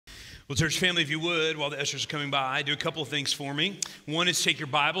Well, church family, if you would, while the ushers are coming by, do a couple of things for me. One is take your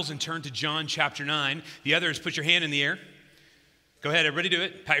Bibles and turn to John chapter 9. The other is put your hand in the air. Go ahead, everybody do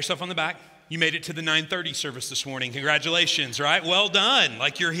it. Pat yourself on the back. You made it to the 9:30 service this morning. Congratulations, right? Well done.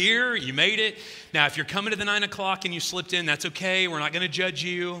 Like you're here, you made it. Now, if you're coming to the 9 o'clock and you slipped in, that's okay. We're not going to judge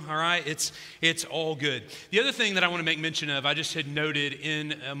you, all right? It's all good. The other thing that I want to make mention of, I just had noted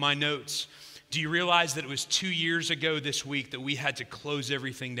in my notes. Do you realize that it was 2 years ago this week that we had to close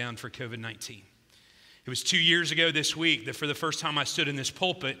everything down for COVID-19? It was 2 years ago this week that for the first time I stood in this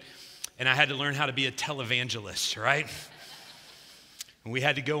pulpit and I had to learn how to be a televangelist, right? And we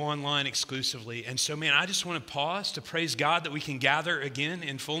had to go online exclusively. And so, man, I just want to pause to praise God that we can gather again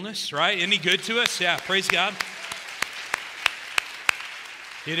in fullness, right? Isn't he good to us? Yeah, praise God.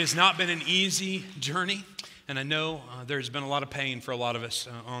 It has not been an easy journey. And I know there's been a lot of pain for a lot of us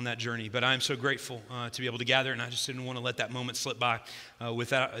on that journey, but I'm so grateful to be able to gather, and I just didn't want to let that moment slip by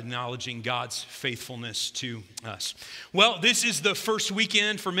without acknowledging God's faithfulness to us. Well, this is the first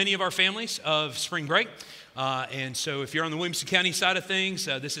weekend for many of our families of spring break. And so if you're on the Williamson County side of things,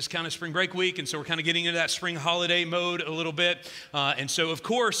 this is kind of spring break week. And so we're kind of getting into that spring holiday mode a little bit. And so, of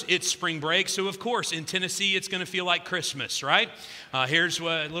course, it's spring break. So, of course, in Tennessee, it's going to feel like Christmas, right? Here's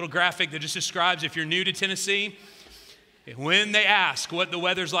a little graphic that just describes, if you're new to Tennessee, when they ask what the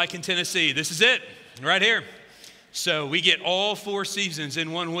weather's like in Tennessee, this is it right here. So we get all 4 seasons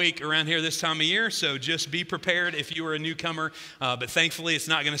in 1 week around here this time of year. So just be prepared if you are a newcomer. But thankfully, it's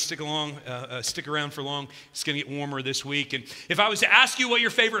not going to stick around for long. It's going to get warmer this week. And if I was to ask you what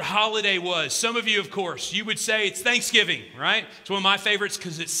your favorite holiday was, some of you, of course, you would say it's Thanksgiving, right? It's one of my favorites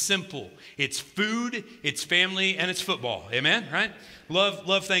because it's simple. It's food, it's family, and it's football. Amen, right?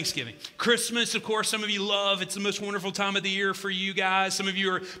 Love Thanksgiving. Christmas, of course, some of you love. It's the most wonderful time of the year for you guys. Some of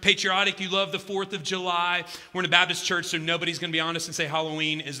you are patriotic. You love the 4th of July. We're in a Baptist church, so nobody's going to be honest and say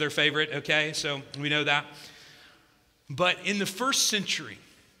Halloween is their favorite, okay? So we know that. But in the first century,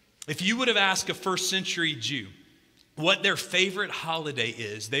 if you would have asked a first century Jew what their favorite holiday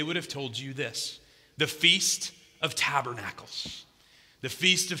is, they would have told you this: the Feast of Tabernacles. The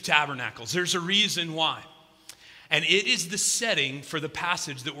Feast of Tabernacles. There's a reason why. And it is the setting for the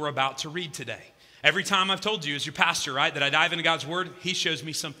passage that we're about to read today. Every time I've told you as your pastor, right, that I dive into God's word, he shows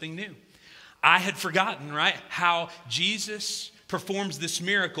me something new. I had forgotten, right, how Jesus performs this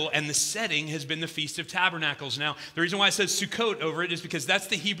miracle, and the setting has been the Feast of Tabernacles. Now, the reason why it says Sukkot over it is because that's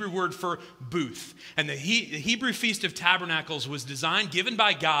the Hebrew word for booth. And the Hebrew Feast of Tabernacles was designed, given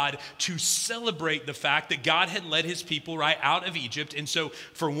by God, to celebrate the fact that God had led his people right out of Egypt. And so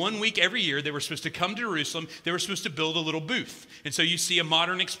for 1 week every year, they were supposed to come to Jerusalem. They were supposed to build a little booth. And so you see a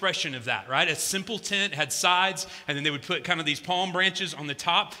modern expression of that, right? A simple tent had sides, and then they would put kind of these palm branches on the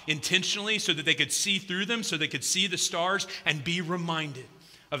top intentionally so that they could see through them, so they could see the stars and be reminded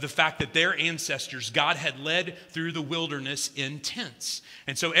of the fact that their ancestors, God had led through the wilderness in tents.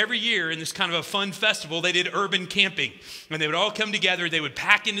 And so every year in this kind of a fun festival, they did urban camping. And they would all come together, they would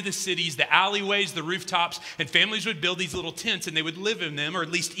pack into the cities, the alleyways, the rooftops, and families would build these little tents and they would live in them, or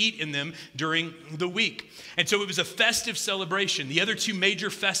at least eat in them during the week. And so it was a festive celebration. The other 2 major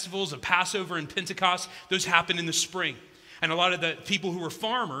festivals of Passover and Pentecost, those happened in the spring. And a lot of the people who were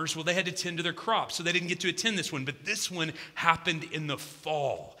farmers, well, they had to tend to their crops, so they didn't get to attend this one. But this one happened in the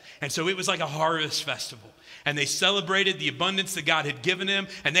fall. And so it was like a harvest festival. And they celebrated the abundance that God had given them,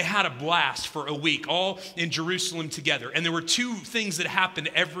 and they had a blast for a week, all in Jerusalem together. And there were 2 things that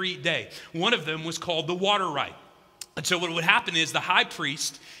happened every day. One of them was called the water rite. And so what would happen is the high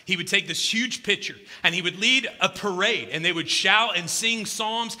priest, he would take this huge pitcher and he would lead a parade, and they would shout and sing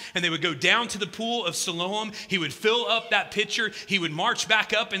psalms, and they would go down to the pool of Siloam. He would fill up that pitcher. He would march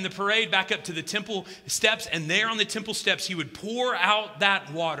back up in the parade, back up to the temple steps, and there on the temple steps, he would pour out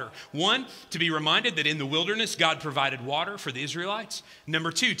that water. 1, to be reminded that in the wilderness, God provided water for the Israelites. Number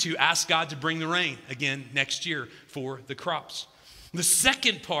 2, to ask God to bring the rain again next year for the crops. The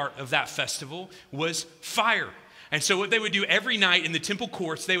second part of that festival was fire. And so what they would do every night in the temple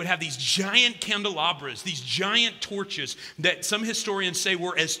courts, they would have these giant candelabras, these giant torches that some historians say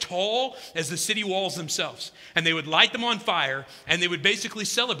were as tall as the city walls themselves. And they would light them on fire, and they would basically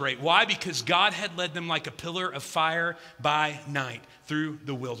celebrate. Why? Because God had led them like a pillar of fire by night through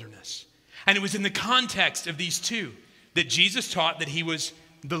the wilderness. And it was in the context of these 2 that Jesus taught that he was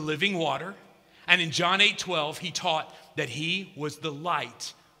the living water. And in John 8:12, he taught that he was the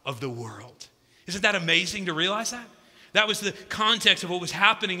light of the world. Isn't that amazing to realize that? That was the context of what was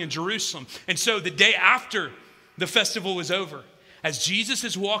happening in Jerusalem. And so the day after the festival was over, as Jesus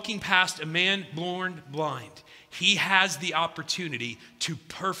is walking past a man born blind, he has the opportunity to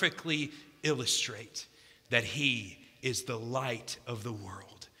perfectly illustrate that he is the light of the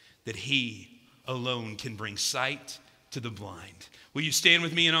world, that he alone can bring sight to the blind. Will you stand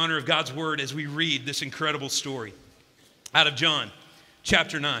with me in honor of God's word as we read this incredible story out of John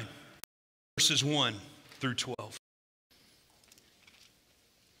chapter 9, verses 1 through 12.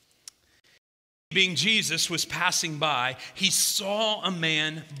 Being Jesus was passing by, he saw a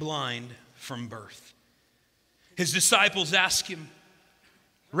man blind from birth. His disciples asked him,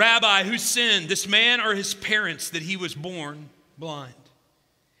 "Rabbi, who sinned, this man or his parents, that he was born blind?"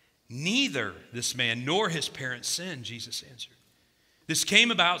 "Neither this man nor his parents sinned," Jesus answered. "This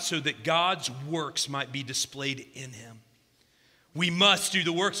came about so that God's works might be displayed in him. We must do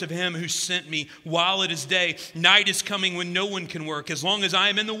the works of him who sent me while it is day. Night is coming when no one can work. As long as I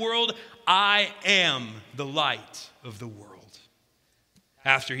am in the world, I am the light of the world."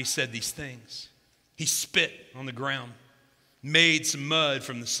 After he said these things, he spit on the ground, made some mud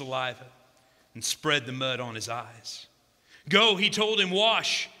from the saliva, and spread the mud on his eyes. "Go," he told him,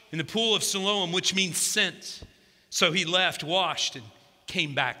 "wash in the pool of Siloam," which means sent. So he left, washed, and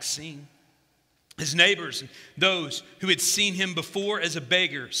came back seeing. His neighbors and those who had seen him before as a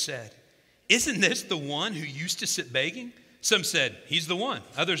beggar said, "Isn't this the one who used to sit begging?" Some said, "He's the one."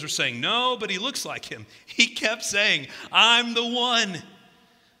 Others were saying, "No, but he looks like him." He kept saying, "I'm the one."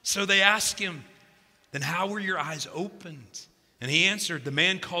 So they asked him, "Then how were your eyes opened?" And he answered, "The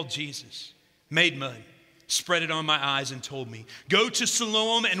man called Jesus made mud, spread it on my eyes, and told me, 'Go to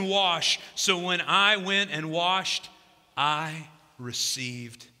Siloam and wash.' So when I went and washed, I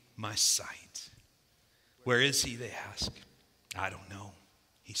received my sight." "Where is he?" they asked. "I don't know,"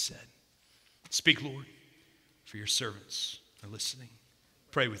 he said. Speak, Lord, for your servants are listening.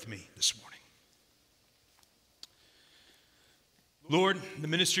 Pray with me this morning. Lord, the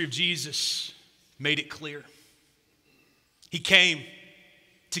ministry of Jesus made it clear. He came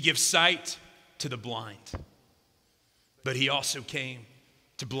to give sight to the blind, but he also came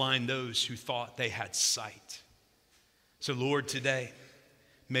to blind those who thought they had sight. So, Lord, today,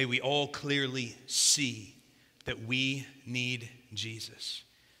 may we all clearly see that we need Jesus.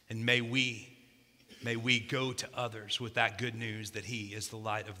 And may we go to others with that good news that he is the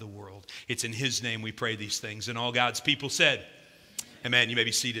light of the world. It's in his name we pray these things. And all God's people said, amen. You may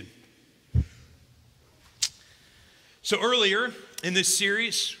be seated. So earlier in this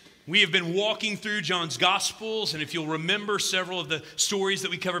series, we have been walking through John's Gospels, and if you'll remember, several of the stories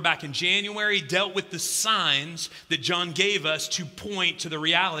that we covered back in January dealt with the signs that John gave us to point to the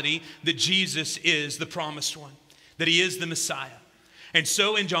reality that Jesus is the promised one, that he is the Messiah. And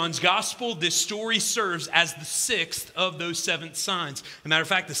so in John's Gospel, this story serves as the sixth of those seven signs. As a matter of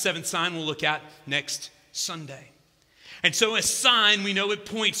fact, the seventh sign we'll look at next Sunday. And so a sign, we know it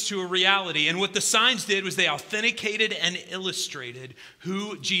points to a reality. And what the signs did was they authenticated and illustrated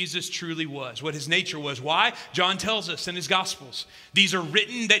who Jesus truly was, what his nature was. Why? John tells us in his Gospels, "These are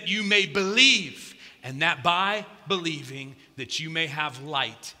written that you may believe, and that by believing that you may have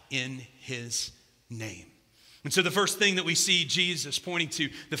light in his name." And so the first thing that we see Jesus pointing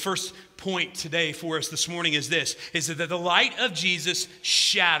to, the first point today for us this morning is this, is that the light of Jesus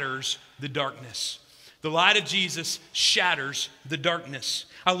shatters the darkness. The light of Jesus shatters the darkness.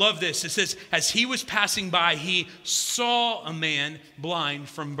 I love this. It says, as he was passing by, he saw a man blind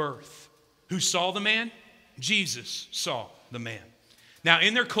from birth. Who saw the man? Jesus saw the man. Now,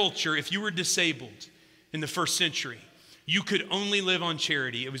 in their culture, if you were disabled in the first century, you could only live on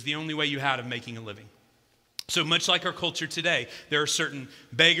charity. It was the only way you had of making a living. So much like our culture today, there are certain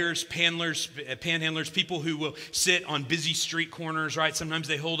beggars, panhandlers, people who will sit on busy street corners, right? Sometimes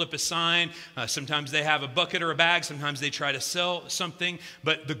they hold up a sign. Sometimes they have a bucket or a bag. Sometimes they try to sell something.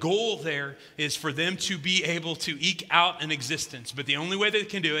 But the goal there is for them to be able to eke out an existence. But the only way they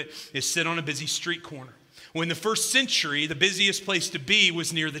can do it is sit on a busy street corner. Well, in the first century, the busiest place to be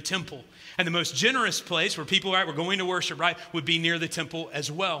was near the temple. And the most generous place where people were going to worship, right, would be near the temple as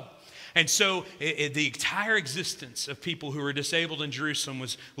well. And so the entire existence of people who were disabled in Jerusalem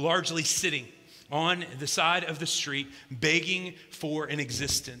was largely sitting on the side of the street, begging for an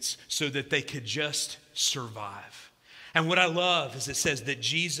existence so that they could just survive. And what I love is it says that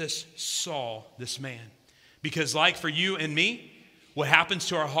Jesus saw this man. Because like for you and me, what happens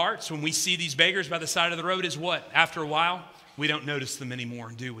to our hearts when we see these beggars by the side of the road is what? After a while, we don't notice them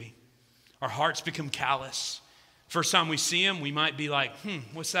anymore, do we? Our hearts become callous. First time we see them, we might be like,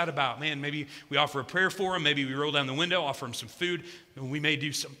 what's that about? Man, maybe we offer a prayer for them. Maybe we roll down the window, offer them some food, and we may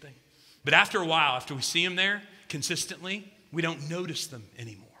do something. But after a while, after we see them there consistently, we don't notice them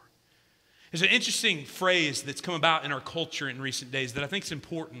anymore. There's an interesting phrase that's come about in our culture in recent days that I think is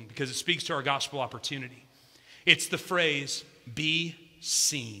important because it speaks to our gospel opportunity. It's the phrase, be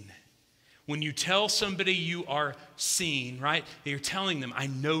seen. When you tell somebody you are seen, right? You're telling them, I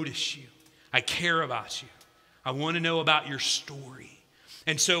notice you. I care about you. I want to know about your story.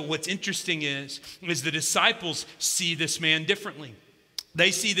 And so what's interesting is the disciples see this man differently.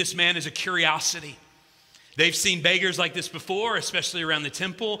 They see this man as a curiosity. They've seen beggars like this before, especially around the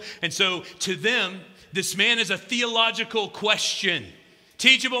temple. And so to them, this man is a theological question.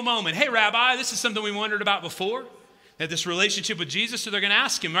 Teachable moment. Hey, Rabbi, this is something we wondered about before. That this relationship with Jesus, so they're going to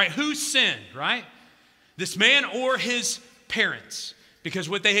ask him, right? Who sinned, right? This man or his parents? Because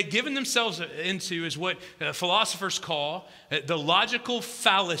what they had given themselves into is what philosophers call the logical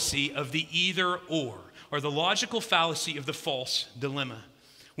fallacy of the either or the logical fallacy of the false dilemma.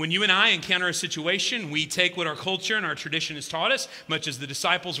 When you and I encounter a situation, we take what our culture and our tradition has taught us, much as the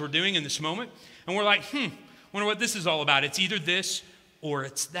disciples were doing in this moment, and we're like, wonder what this is all about. It's either this or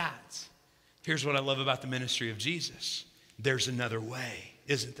it's that. Here's what I love about the ministry of Jesus. There's another way,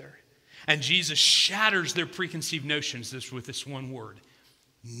 isn't there? And Jesus shatters their preconceived notions with this one word,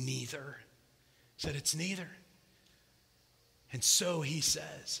 neither. He said it's neither. And so he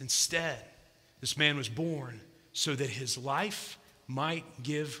says, instead, this man was born so that his life might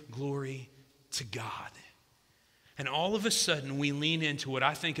give glory to God. And all of a sudden, we lean into what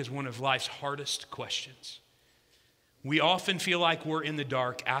I think is one of life's hardest questions. We often feel like we're in the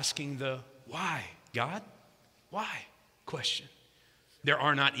dark asking the why, God? Why? Question. There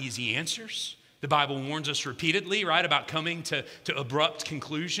are not easy answers. The Bible warns us repeatedly, right, about coming to abrupt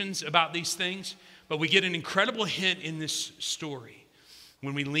conclusions about these things. But we get an incredible hint in this story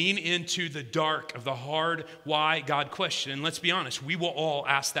when we lean into the dark of the hard why God question. And let's be honest, we will all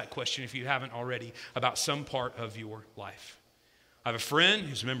ask that question if you haven't already about some part of your life. I have a friend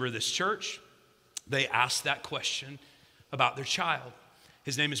who's a member of this church. They asked that question about their child.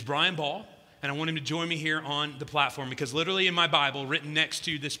 His name is Brian Ball. And I want him to join me here on the platform because literally in my Bible, written next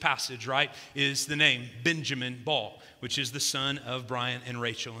to this passage, right, is the name Benjamin Ball, which is the son of Brian and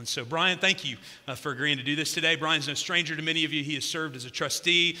Rachel. And so, Brian, thank you for agreeing to do this today. Brian's no stranger to many of you. He has served as a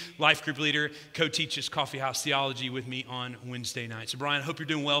trustee, life group leader, co-teaches Coffee House Theology with me on Wednesday nights. So, Brian, I hope you're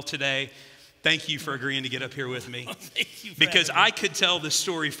doing well today. Thank you for agreeing to get up here with me. Thank you for because having me. I could tell this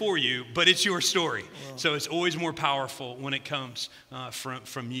story for you, but it's your story. So it's always more powerful when it comes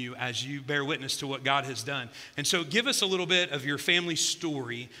from you as you bear witness to what God has done. And so give us a little bit of your family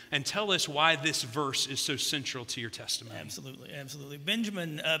story and tell us why this verse is so central to your testimony. Absolutely, absolutely.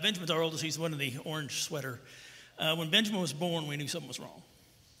 Benjamin's our oldest. He's one of the orange sweater. When Benjamin was born, we knew something was wrong.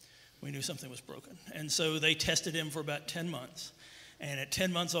 We knew something was broken. And so they tested him for about 10 months. And at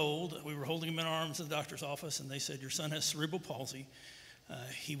 10 months old, we were holding him in our arms in the doctor's office, and they said, your son has cerebral palsy.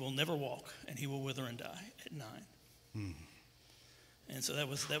 He will never walk, and he will wither and die at 9. And so that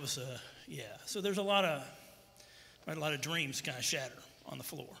was yeah. So there's a lot of dreams kind of shatter on the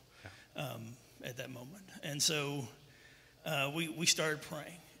floor at that moment. And so we started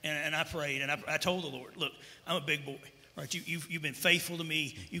praying, and I prayed, and I told the Lord, look, I'm a big boy. Right, you've been faithful to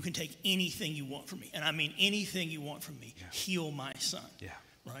me. You can take anything you want from me. And I mean anything you want from me. Yeah. Heal my son. Yeah.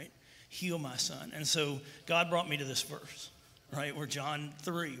 Right? Heal my son. And so God brought me to this verse, right, where John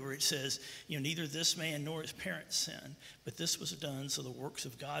 3, where it says, neither this man nor his parents sinned, but this was done so the works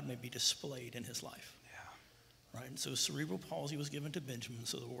of God may be displayed in his life. Yeah. Right? And so cerebral palsy was given to Benjamin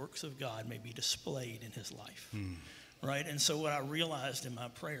so the works of God may be displayed in his life. Right? And so what I realized in my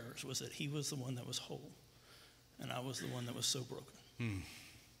prayers was that he was the one that was whole. And I was the one that was so broken,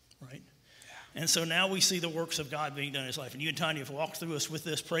 right? Yeah. And so now we see the works of God being done in his life. And you and Tanya have walked through us with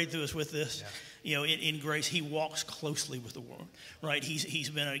this, prayed through us with this. Yeah. In grace, he walks closely with the world, right? He's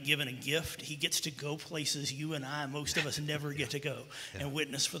been given a gift. He gets to go places you and I, most of us, never get to go and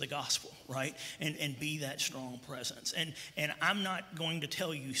witness for the gospel, right? And be that strong presence. And I'm not going to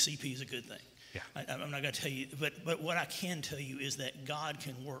tell you CP is a good thing. Yeah. I'm not going to tell you, but what I can tell you is that God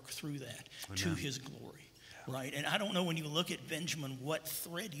can work through that to his glory. Right, and I don't know when you look at Benjamin what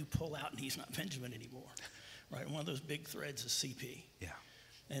thread you pull out and he's not Benjamin anymore, right? One of those big threads is CP. Yeah,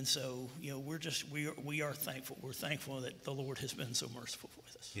 and so we are thankful. We're thankful that the Lord has been so merciful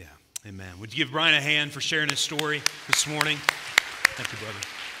with us. Yeah, amen. Would you give Brian a hand for sharing his story this morning? Thank you, brother.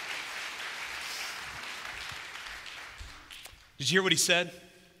 Did you hear what he said?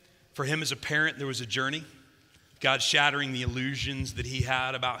 For him as a parent, there was a journey. God shattering the illusions that he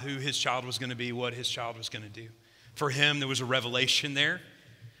had about who his child was going to be, what his child was going to do. For him, there was a revelation there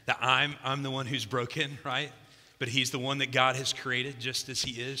that I'm the one who's broken, right? But he's the one that God has created just as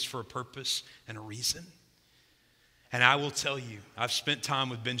he is for a purpose and a reason. And I will tell you, I've spent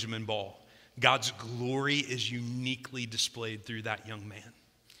time with Benjamin Ball. God's glory is uniquely displayed through that young man.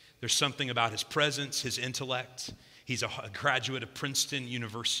 There's something about his presence, his intellect. He's a graduate of Princeton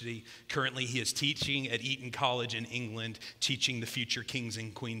University. Currently, he is teaching at Eton College in England, teaching the future kings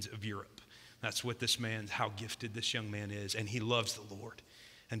and queens of Europe. That's what how gifted this young man is. And he loves the Lord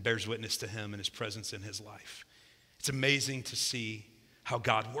and bears witness to him and his presence in his life. It's amazing to see how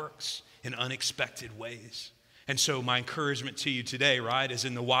God works in unexpected ways. And so my encouragement to you today, right, is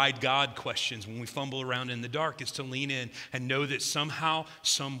in the why God questions when we fumble around in the dark, is to lean in and know that somehow,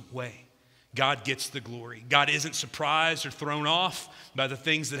 some way, God gets the glory. God isn't surprised or thrown off by the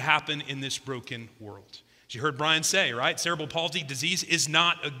things that happen in this broken world. As you heard Brian say, right, cerebral palsy disease is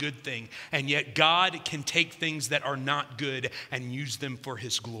not a good thing. And yet God can take things that are not good and use them for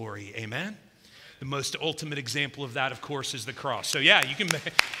his glory. Amen? The most ultimate example of that, of course, is the cross. So yeah, you can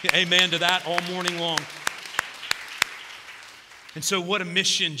amen to that all morning long. And so what a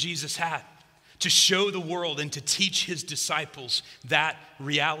mission Jesus had, to show the world and to teach his disciples that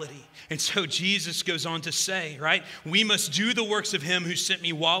reality. And so Jesus goes on to say, right, we must do the works of him who sent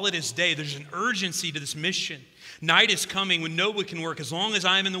me while it is day. There's an urgency to this mission. Night is coming when no one can work. As long as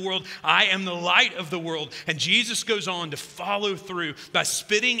I am in the world, I am the light of the world. And Jesus goes on to follow through by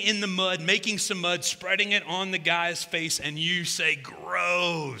spitting in the mud, making some mud, spreading it on the guy's face. And you say,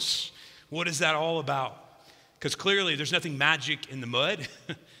 gross. What is that all about? Because clearly there's nothing magic in the mud.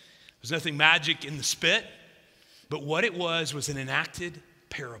 There's nothing magic in the spit. But what it was an enacted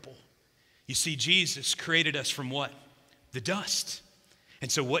parable. You see, Jesus created us from what? The dust.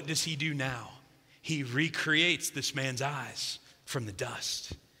 And so what does he do now? He recreates this man's eyes from the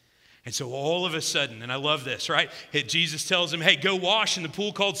dust. And so all of a sudden, and I love this, right? Jesus tells him, hey, go wash in the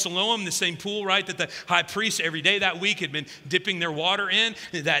pool called Siloam, the same pool, right, that the high priest every day that week had been dipping their water in.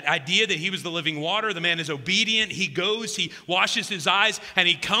 That idea that he was the living water. The man is obedient. He goes, he washes his eyes, and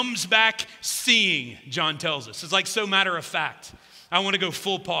he comes back seeing, John tells us. It's like so matter of fact. I want to go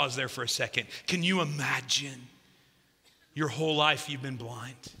full pause there for a second. Can you imagine your whole life you've been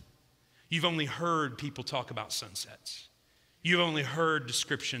blind? You've only heard people talk about sunsets. You've only heard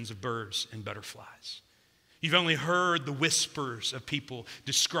descriptions of birds and butterflies. You've only heard the whispers of people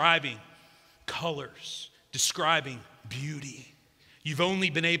describing colors, describing beauty. You've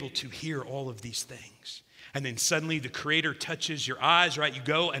only been able to hear all of these things. And then suddenly the Creator touches your eyes, right? You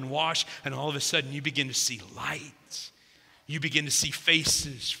go and wash, and all of a sudden you begin to see light. You begin to see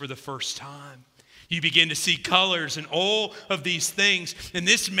faces for the first time. You begin to see colors and all of these things. And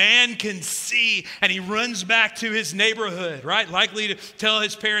this man can see, and he runs back to his neighborhood, right? Likely to tell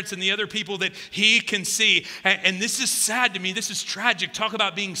his parents and the other people that he can see. And this is sad to me. This is tragic. Talk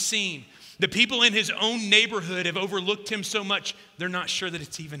about being seen. The people in his own neighborhood have overlooked him so much, they're not sure that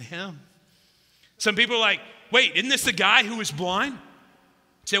it's even him. Some people are like, wait, isn't this the guy who was blind?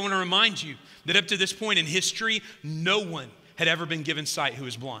 So I want to remind you that up to this point in history, no one had ever been given sight who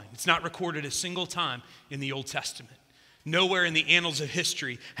was blind. It's not recorded a single time in the Old Testament. Nowhere in the annals of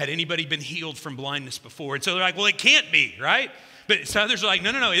history had anybody been healed from blindness before. And so they're like, well, it can't be, right? But so others are like,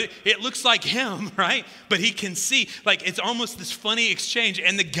 no, it looks like him, right? But he can see. Like, it's almost this funny exchange.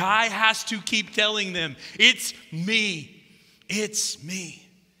 And the guy has to keep telling them, it's me. It's me.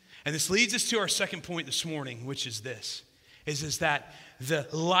 And this leads us to our second point this morning, which is this, is that the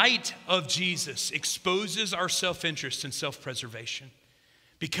light of Jesus exposes our self-interest and self-preservation,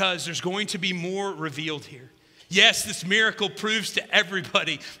 because there's going to be more revealed here. Yes, this miracle proves to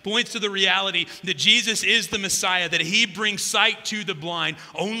everybody, points to the reality that Jesus is the Messiah, that he brings sight to the blind.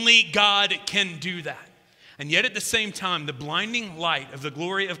 Only God can do that. And yet at the same time, the blinding light of the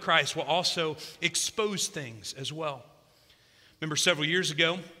glory of Christ will also expose things as well. Remember several years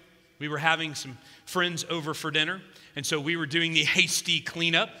ago, we were having some friends over for dinner. And so we were doing the hasty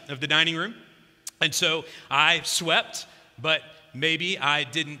cleanup of the dining room. And so I swept, but maybe I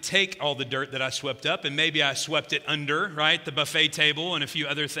didn't take all the dirt that I swept up, and maybe I swept it under, right, the buffet table and a few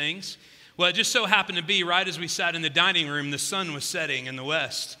other things. Well, it just so happened to be right as we sat in the dining room, the sun was setting in the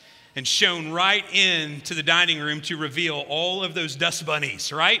west and shone right into the dining room to reveal all of those dust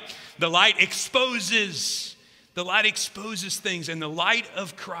bunnies, right? The light exposes things, and the light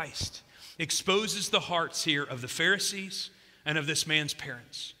of Christ exposes the hearts here of the Pharisees and of this man's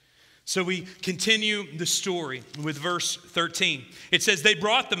parents. So we continue the story with verse 13. It says they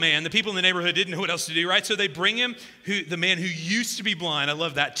brought the man. The people in the neighborhood didn't know what else to do, right? So they bring him, the man who used to be blind, I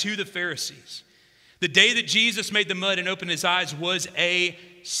love that, to the Pharisees. The day that Jesus made the mud and opened his eyes was a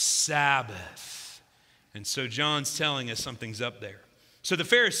Sabbath. And so John's telling us something's up there. So the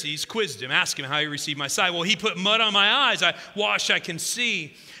Pharisees quizzed him, asked him how he received my sight. Well, he put mud on my eyes. I wash, I can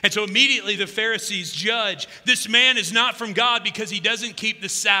see. And so immediately the Pharisees judge, this man is not from God because he doesn't keep the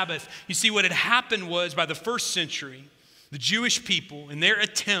Sabbath. You see, what had happened was by the first century, the Jewish people, in their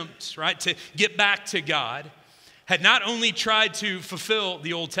attempts, right, to get back to God, had not only tried to fulfill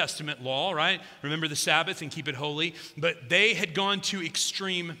the Old Testament law, right? Remember the Sabbath and keep it holy, but they had gone to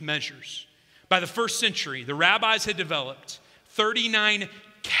extreme measures. By the first century, the rabbis had developed 39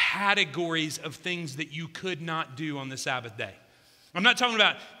 categories of things that you could not do on the Sabbath day. I'm not talking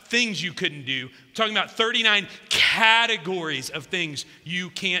about things you couldn't do. I'm talking about 39 categories of things you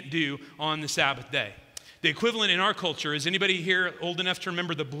can't do on the Sabbath day. The equivalent in our culture, is anybody here old enough to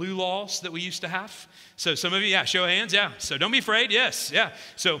remember the blue laws that we used to have? So some of you, yeah, show of hands, yeah. So don't be afraid, yes, yeah.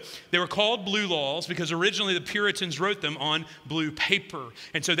 So they were called blue laws because originally the Puritans wrote them on blue paper.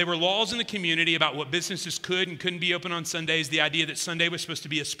 And so they were laws in the community about what businesses could and couldn't be open on Sundays, the idea that Sunday was supposed to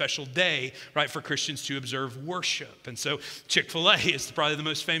be a special day, right, for Christians to observe worship. And so Chick-fil-A is probably the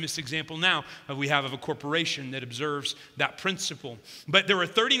most famous example now we have of a corporation that observes that principle. But there were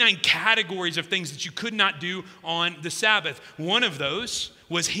 39 categories of things that you could not do on the Sabbath. One of those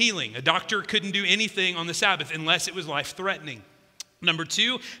was healing. A doctor couldn't do anything on the Sabbath unless it was life-threatening. Number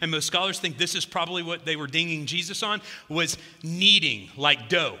two, and most scholars think this is probably what they were dinging Jesus on, was kneading, like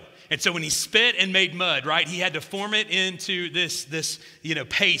dough. And so when he spit and made mud, right, he had to form it into this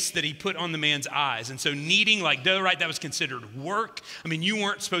paste that he put on the man's eyes. And so kneading like dough, right, that was considered work. I mean, you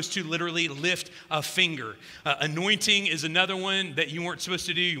weren't supposed to literally lift a finger. Anointing is another one that you weren't supposed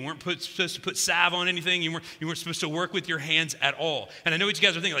to do. You weren't supposed to put salve on anything. You weren't supposed to work with your hands at all. And I know what you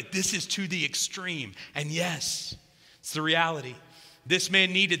guys are thinking, like, this is to the extreme. And yes, it's the reality. This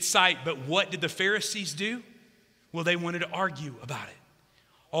man needed sight, but what did the Pharisees do? Well, they wanted to argue about it.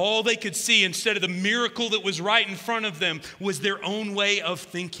 All they could see instead of the miracle that was right in front of them was their own way of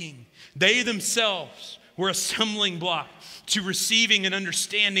thinking. They themselves were a stumbling block to receiving and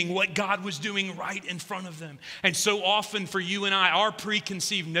understanding what God was doing right in front of them. And so often for you and I, our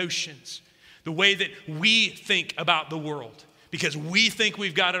preconceived notions, the way that we think about the world, because we think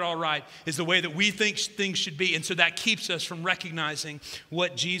we've got it all right, is the way that we think things should be. And so that keeps us from recognizing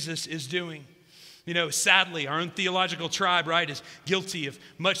what Jesus is doing. You know, sadly, our own theological tribe, right, is guilty of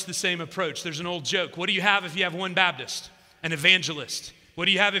much the same approach. There's an old joke. What do you have if you have one Baptist? An evangelist. What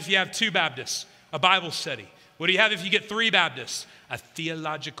do you have if you have two Baptists? A Bible study. What do you have if you get three Baptists? A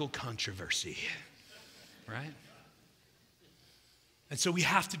theological controversy, right? And so we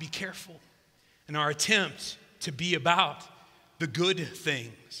have to be careful in our attempt to be about the good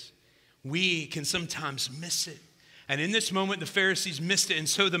things. We can sometimes miss it. And in this moment, the Pharisees missed it. And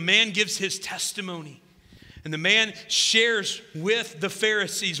so the man gives his testimony. And the man shares with the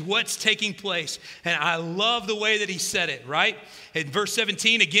Pharisees what's taking place. And I love the way that he said it, right? In verse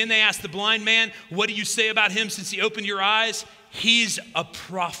 17, again, they asked the blind man, what do you say about him since he opened your eyes? He's a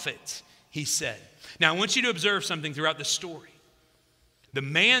prophet, he said. Now, I want you to observe something throughout the story. The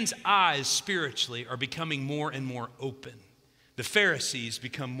man's eyes spiritually are becoming more and more open. The Pharisees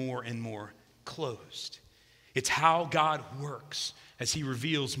become more and more closed. It's how God works as he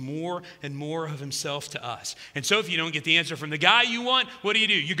reveals more and more of himself to us. And so if you don't get the answer from the guy you want, what do?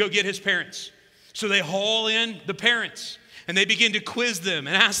 You go get his parents. So they haul in the parents and they begin to quiz them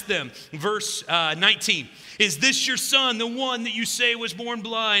and ask them. Verse 19, is this your son, the one that you say was born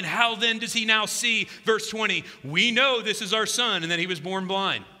blind? How then does he now see? Verse 20, we know this is our son and that he was born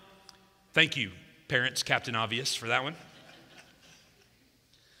blind. Thank you, parents, Captain Obvious, for that one.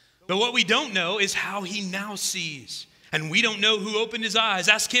 But what we don't know is how he now sees. And we don't know who opened his eyes.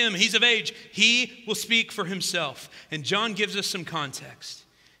 Ask him. He's of age. He will speak for himself. And John gives us some context.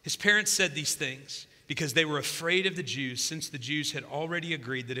 His parents said these things because they were afraid of the Jews, since the Jews had already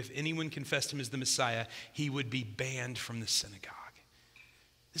agreed that if anyone confessed him as the Messiah, he would be banned from the synagogue.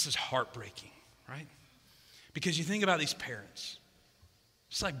 This is heartbreaking, right? Because you think about these parents,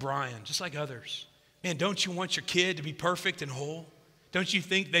 just like Brian, just like others. Man, don't you want your kid to be perfect and whole? Don't you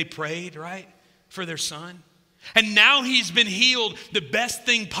think they prayed, right, for their son? And now he's been healed, the best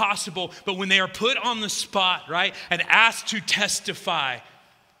thing possible. But when they are put on the spot, right, and asked to testify,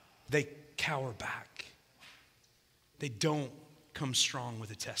 they cower back. They don't come strong with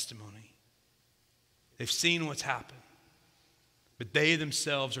a testimony. They've seen what's happened, but they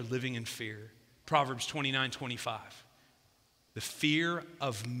themselves are living in fear. Proverbs 29:25. The fear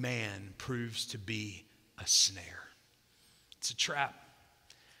of man proves to be a snare. It's a trap.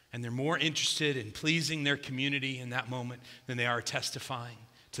 And they're more interested in pleasing their community in that moment than they are testifying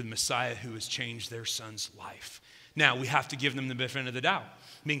to the Messiah who has changed their son's life. Now, we have to give them the benefit of the doubt.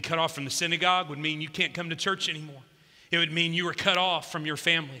 Being cut off from the synagogue would mean you can't come to church anymore. It would mean you were cut off from your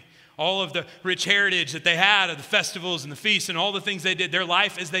family. All of the rich heritage that they had of the festivals and the feasts and all the things they did, their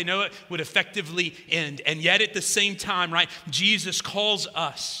life as they know it would effectively end. And yet at the same time, right, Jesus calls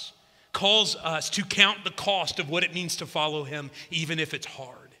us to count the cost of what it means to follow him, even if it's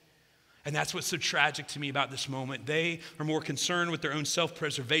hard. And that's what's so tragic to me about this moment. They are more concerned with their own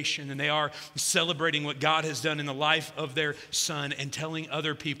self-preservation than they are celebrating what God has done in the life of their son and telling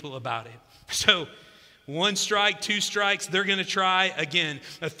other people about it. So 1 strike, 2 strikes, they're going to try again.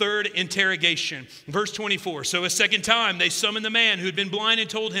 A third interrogation. Verse 24, so a second time they summoned the man who had been blind and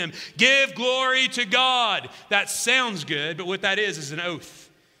told him, give glory to God. That sounds good, but what that is an oath.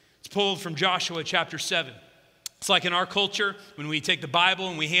 It's pulled from Joshua chapter 7. It's like in our culture, when we take the Bible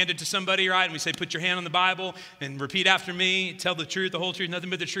and we hand it to somebody, right? And we say, put your hand on the Bible and repeat after me, tell the truth, the whole truth,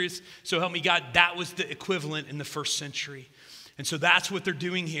 nothing but the truth. So help me God. That was the equivalent in the first century. And so that's what they're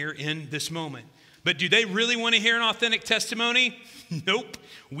doing here in this moment. But do they really want to hear an authentic testimony? Nope.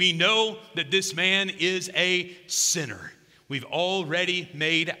 We know that this man is a sinner. We've already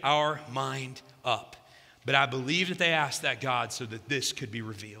made our mind up. But I believe that they asked that God so that this could be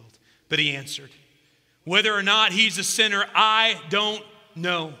revealed. But he answered. Whether or not he's a sinner, I don't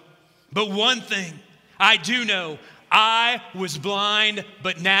know. But one thing I do know, I was blind,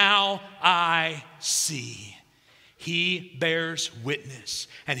 but now I see. He bears witness,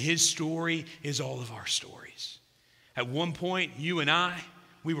 and his story is all of our stories. At one point, you and I,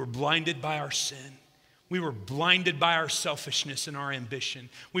 we were blinded by our sin. We were blinded by our selfishness and our ambition.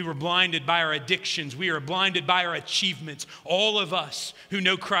 We were blinded by our addictions. We are blinded by our achievements. All of us who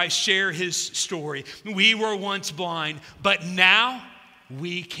know Christ share his story. We were once blind, but now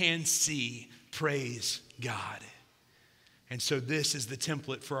we can see. Praise God. And so this is the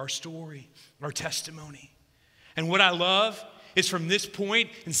template for our story, our testimony. And what I love is from this point,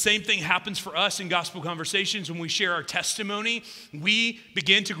 and same thing happens for us in Gospel Conversations when we share our testimony, we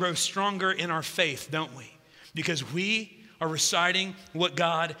begin to grow stronger in our faith, don't we? Because we are reciting what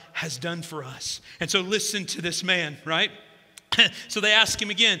God has done for us. And so listen to this man, right? So they ask him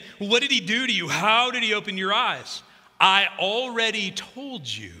again, well, what did he do to you? How did he open your eyes? I already told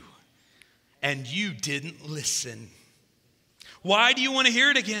you, and you didn't listen. Why do you want to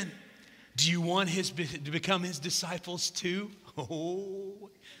hear it again? Do you want to become his disciples too? Oh,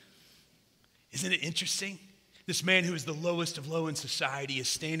 isn't it interesting? This man who is the lowest of low in society is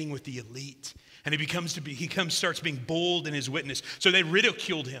standing with the elite, and he starts being bold in his witness. So they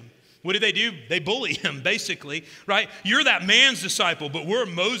ridiculed him. What do? They bully him, basically, right? You're that man's disciple, but we're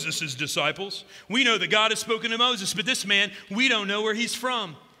Moses' disciples. We know that God has spoken to Moses, but this man, we don't know where he's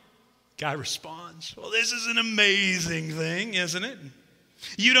from. Guy responds, well, this is an amazing thing, isn't it?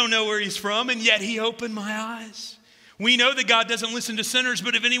 You don't know where he's from, and yet he opened my eyes. We know that God doesn't listen to sinners,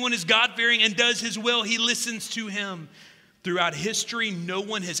 but if anyone is God-fearing and does his will, he listens to him. Throughout history, no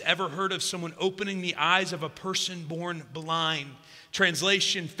one has ever heard of someone opening the eyes of a person born blind.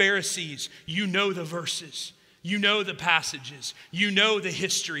 Translation, Pharisees, you know the verses. You know the passages. You know the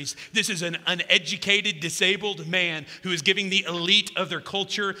histories. This is an uneducated, disabled man who is giving the elite of their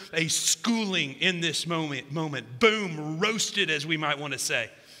culture a schooling in this moment. Boom, roasted, as we might want to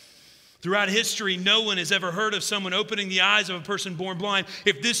say. Throughout history, no one has ever heard of someone opening the eyes of a person born blind.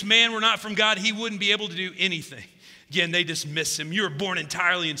 If this man were not from God, he wouldn't be able to do anything. Again, they dismiss him. You were born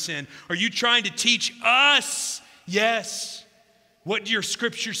entirely in sin. Are you trying to teach us? Yes. What do your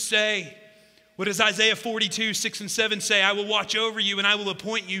scriptures say? What does Isaiah 42, 6 and 7 say? I will watch over you and I will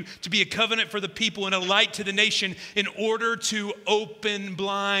appoint you to be a covenant for the people and a light to the nation in order to open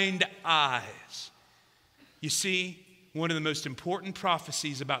blind eyes. You see, one of the most important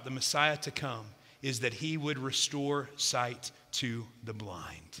prophecies about the Messiah to come is that he would restore sight to the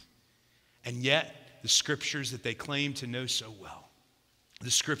blind. And yet, the scriptures that they claim to know so well,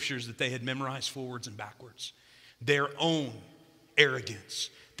 the scriptures that they had memorized forwards and backwards, their own arrogance,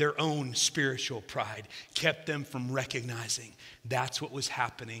 their own spiritual pride kept them from recognizing that's what was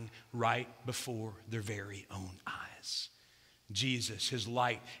happening right before their very own eyes. Jesus, his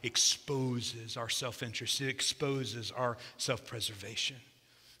light exposes our self-interest. It exposes our self-preservation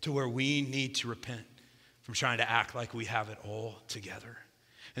to where we need to repent from trying to act like we have it all together.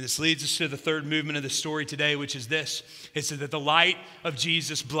 And this leads us to the third movement of the story today, which is this. It's that the light of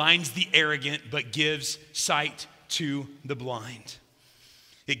Jesus blinds the arrogant, but gives sight to the blind.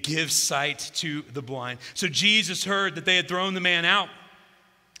 It gives sight to the blind. So Jesus heard that they had thrown the man out.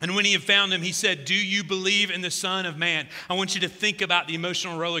 And when he had found him, he said, do you believe in the Son of Man? I want you to think about the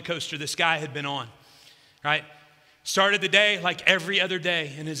emotional roller coaster this guy had been on, right? Started the day like every other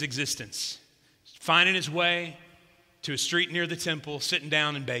day in his existence, finding his way to a street near the temple, sitting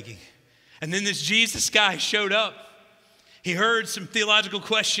down and begging. And then this Jesus guy showed up. He heard some theological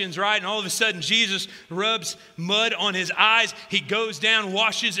questions, right? And all of a sudden, Jesus rubs mud on his eyes. He goes down,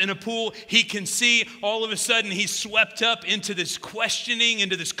 washes in a pool. He can see. All of a sudden, he's swept up into this questioning,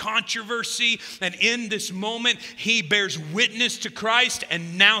 into this controversy. And in this moment, he bears witness to Christ,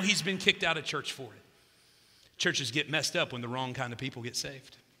 and now he's been kicked out of church for it. Churches get messed up when the wrong kind of people get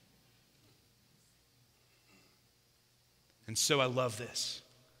saved. And so I love this.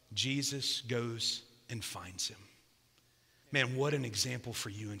 Jesus goes and finds him. Man, what an example for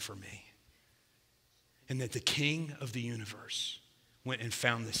you and for me. And that the King of the universe went and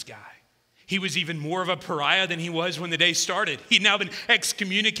found this guy. He was even more of a pariah than he was when the day started. He'd now been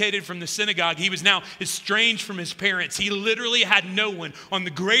excommunicated from the synagogue. He was now estranged from his parents. He literally had no one. On the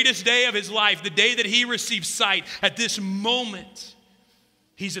greatest day of his life, the day that he received sight, at this moment,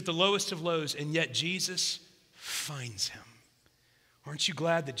 he's at the lowest of lows, and yet Jesus finds him. Aren't you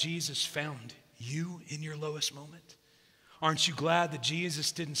glad that Jesus found you in your lowest moment? Aren't you glad that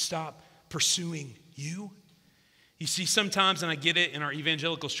Jesus didn't stop pursuing you? You see, sometimes, and I get it in our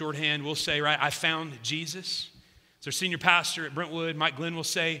evangelical shorthand, we'll say, right, I found Jesus. So our senior pastor at Brentwood, Mike Glenn, will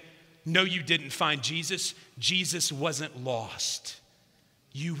say, no, you didn't find Jesus. Jesus wasn't lost.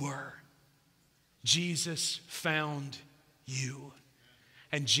 You were. Jesus found you.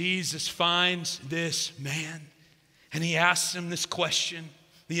 And Jesus finds this man, and he asks him this question,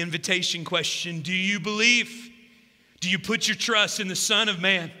 the invitation question, do you believe? Do you put your trust in the Son of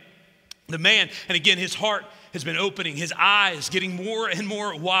Man? The man, and again, his heart has been opening, his eyes getting more and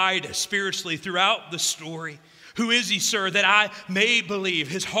more wide spiritually throughout the story. Who is he, sir, that I may believe?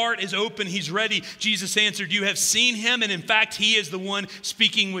 His heart is open, he's ready. Jesus answered, you have seen him, and in fact, he is the one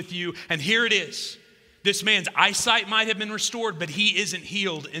speaking with you. And here it is. This man's eyesight might have been restored, but he isn't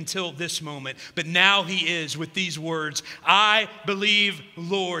healed until this moment. But now he is with these words, I believe,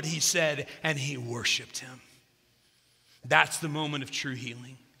 Lord, he said, and he worshiped him. That's the moment of true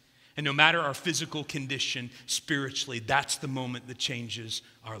healing. And no matter our physical condition, spiritually, that's the moment that changes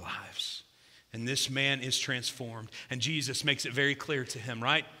our lives. And this man is transformed. And Jesus makes it very clear to him,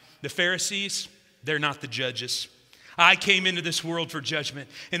 right? The Pharisees, they're not the judges. I came into this world for judgment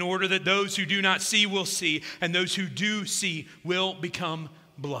in order that those who do not see will see, and those who do see will become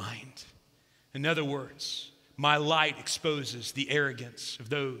blind. In other words, my light exposes the arrogance of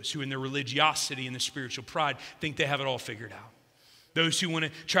those who in their religiosity and their spiritual pride think they have it all figured out. Those who want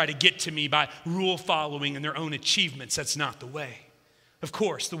to try to get to me by rule following and their own achievements, that's not the way. Of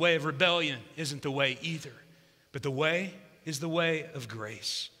course, the way of rebellion isn't the way either, but the way is the way of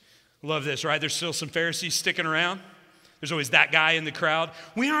grace. Love this, right? There's still some Pharisees sticking around. There's always that guy in the crowd.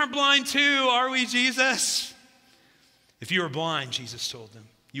 We aren't blind too, are we, Jesus? If you were blind, Jesus told them,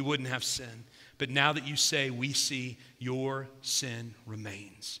 you wouldn't have sin. But now that you say we see, your sin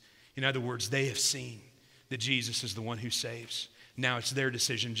remains. In other words, they have seen that Jesus is the one who saves. Now it's their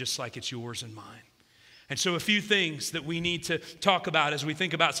decision, just like it's yours and mine. And so a few things that we need to talk about as we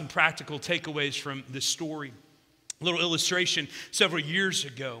think about some practical takeaways from this story. A little illustration. Several years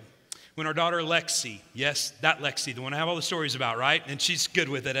ago, when our daughter Lexi, yes, that Lexi, the one I have all the stories about, right? And she's good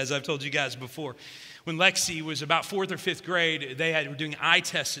with it, as I've told you guys before. When Lexi was about 4th or 5th grade, were doing eye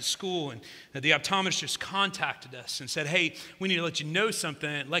tests at school, and the optometrist contacted us and said, hey, we need to let you know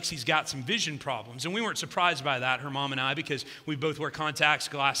something. Lexi's got some vision problems. And we weren't surprised by that, her mom and I, because we both wear contacts,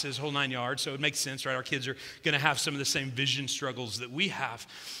 glasses, whole 9 yards. So it makes sense, right? Our kids are going to have some of the same vision struggles that we have.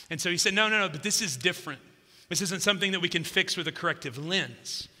 And so he said, no, but this is different. This isn't something that we can fix with a corrective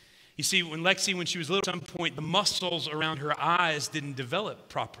lens. You see, when she was little, at some point, the muscles around her eyes didn't develop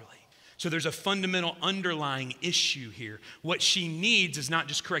properly. So there's a fundamental underlying issue here. What she needs is not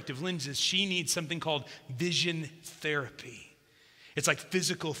just corrective lenses. She needs something called vision therapy. It's like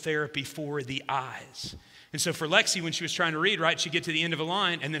physical therapy for the eyes. And so for Lexi, when she was trying to read, right, she'd get to the end of a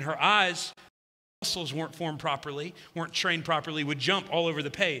line, and then her eyes, muscles weren't formed properly, weren't trained properly, would jump all over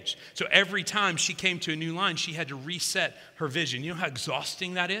the page. So every time she came to a new line, she had to reset her vision. You know how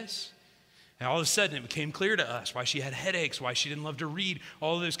exhausting that is? And all of a sudden, it became clear to us why she had headaches, why she didn't love to read,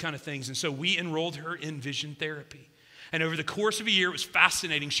 all of those kind of things. And so we enrolled her in vision therapy. And over the course of a year, it was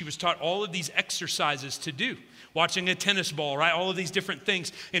fascinating. She was taught all of these exercises to do, watching a tennis ball, right? All of these different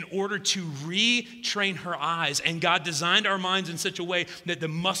things in order to retrain her eyes. And God designed our minds in such a way that the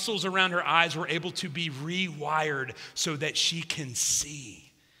muscles around her eyes were able to be rewired so that she can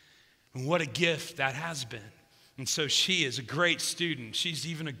see. And what a gift that has been. And so she is a great student. She's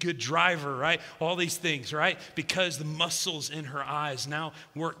even a good driver, right? All these things, right? Because the muscles in her eyes now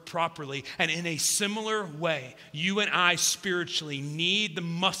work properly. And in a similar way, you and I spiritually need the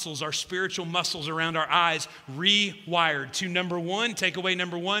muscles, our spiritual muscles around our eyes, rewired to takeaway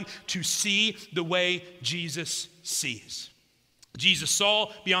number one, to see the way Jesus sees. Jesus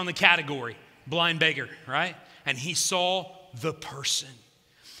saw beyond the category, blind beggar, right? And he saw the person.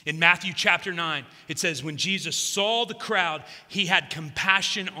 In Matthew chapter 9, it says, when Jesus saw the crowd, he had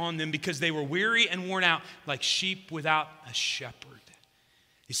compassion on them because they were weary and worn out like sheep without a shepherd.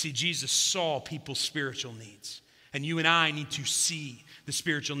 You see, Jesus saw people's spiritual needs. And you and I need to see the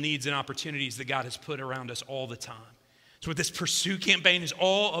spiritual needs and opportunities that God has put around us all the time. That's what this Pursue campaign is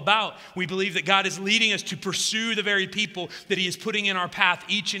all about. We believe that God is leading us to pursue the very people that he is putting in our path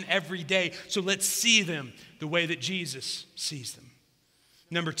each and every day. So let's see them the way that Jesus sees them.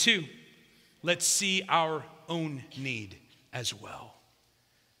 Number 2, let's see our own need as well.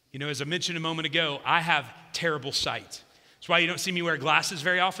 You know, as I mentioned a moment ago, I have terrible sight. That's why you don't see me wear glasses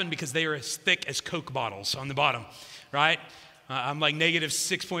very often, because they are as thick as Coke bottles on the bottom, right? I'm like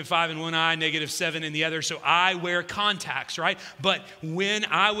 -6.5 in one eye, -7 in the other, so I wear contacts, right? But when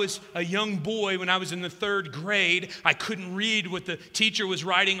I was a young boy, when I was in the 3rd grade, I couldn't read what the teacher was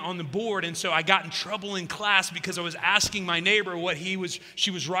writing on the board, and so I got in trouble in class because I was asking my neighbor what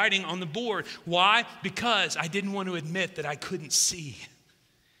she was writing on the board. Why? Because I didn't want to admit that I couldn't see.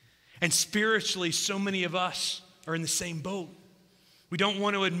 And spiritually, so many of us are in the same boat. We don't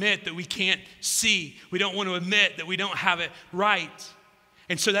want to admit that we can't see. We don't want to admit that we don't have it right.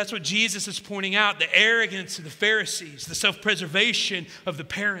 And so that's what Jesus is pointing out, the arrogance of the Pharisees, the self-preservation of the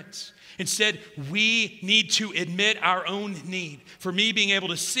parents. Instead, we need to admit our own need. For me, being able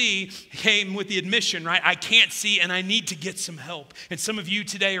to see came with the admission, right? I can't see and I need to get some help. And some of you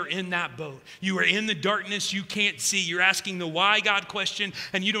today are in that boat. You are in the darkness, you can't see. You're asking the why God question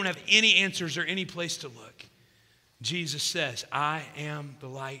and you don't have any answers or any place to look. Jesus says, I am the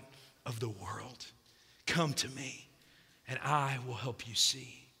light of the world. Come to me, and I will help you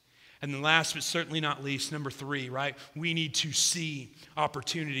see. And then last but certainly not least, number 3, right? We need to see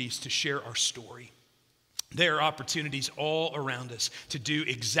opportunities to share our story. There are opportunities all around us to do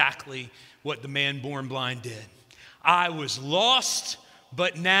exactly what the man born blind did. I was lost,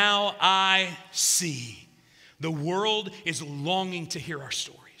 but now I see. The world is longing to hear our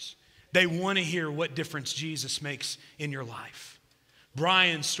story. They want to hear what difference Jesus makes in your life.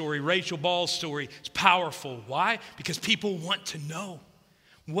 Brian's story, Rachel Ball's story is powerful. Why? Because people want to know.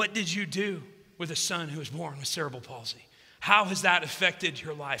 What did you do with a son who was born with cerebral palsy? How has that affected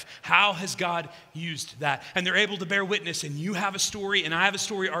your life? How has God used that? And they're able to bear witness, and you have a story and I have a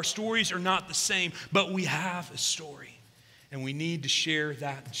story. Our stories are not the same, but we have a story, and we need to share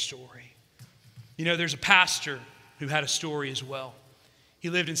that story. You know, there's a pastor who had a story as well. He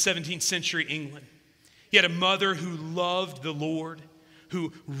lived in 17th century England. He had a mother who loved the Lord,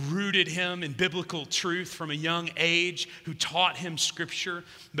 who rooted him in biblical truth from a young age, who taught him scripture.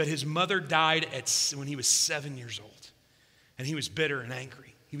 But his mother died when he was 7 years old. And he was bitter and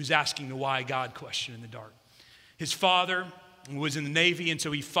angry. He was asking the why God question in the dark. His father was in the Navy, and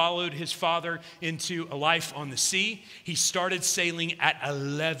so he followed his father into a life on the sea. He started sailing at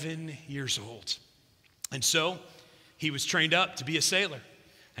 11 years old. And so he was trained up to be a sailor.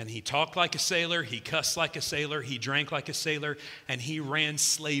 And he talked like a sailor, he cussed like a sailor, he drank like a sailor, and he ran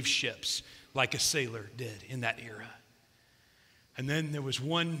slave ships like a sailor did in that era. And then there was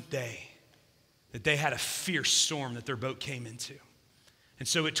one day that they had a fierce storm that their boat came into. And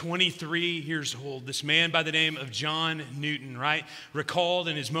so at 23 years old, this man by the name of John Newton, right, recalled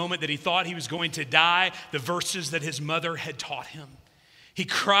in his moment that he thought he was going to die the verses that his mother had taught him. He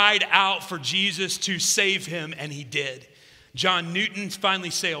cried out for Jesus to save him, and he did. John Newton finally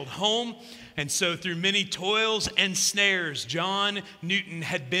sailed home, and so through many toils and snares, John Newton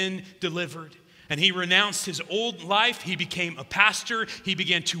had been delivered. And he renounced his old life. He became a pastor. He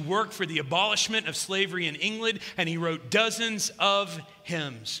began to work for the abolishment of slavery in England, and he wrote dozens of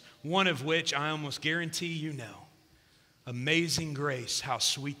hymns, one of which I almost guarantee you know. Amazing grace, how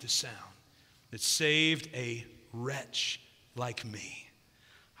sweet the sound that saved a wretch like me.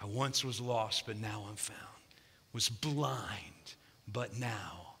 I once was lost, but now I'm found. Was blind, but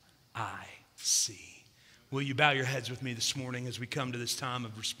now I see. Will you bow your heads with me this morning as we come to this time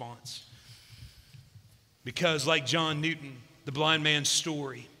of response? Because like John Newton, the blind man's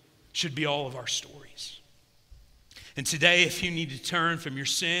story should be all of our stories. And today, if you need to turn from your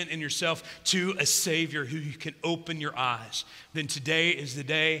sin and yourself to a Savior who can open your eyes, then today is the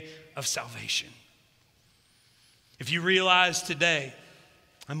day of salvation. If you realize today,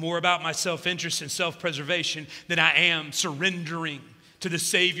 I'm more about my self-interest and self-preservation than I am surrendering to the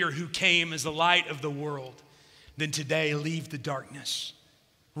Savior who came as the light of the world, then today leave the darkness.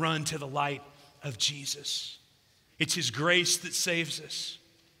 Run to the light of Jesus. It's his grace that saves us.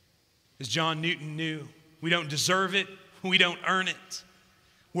 As John Newton knew, we don't deserve it. We don't earn it.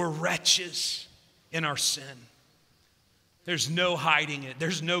 We're wretches in our sin. There's no hiding it.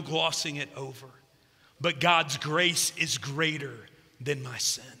 There's no glossing it over. But God's grace is greater than my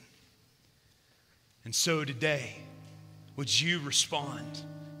sin. And so today, would you respond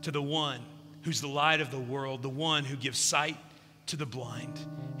to the one who's the light of the world, the one who gives sight to the blind?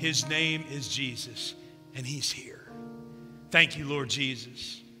 His name is Jesus, and he's here. Thank you, Lord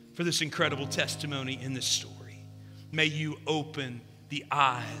Jesus, for this incredible testimony in this story. May you open the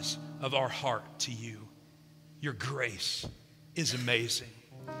eyes of our heart to you. Your grace is amazing.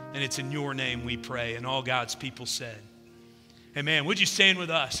 And it's in your name we pray. And all God's people said, amen. Would you stand with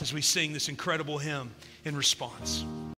us as we sing this incredible hymn in response?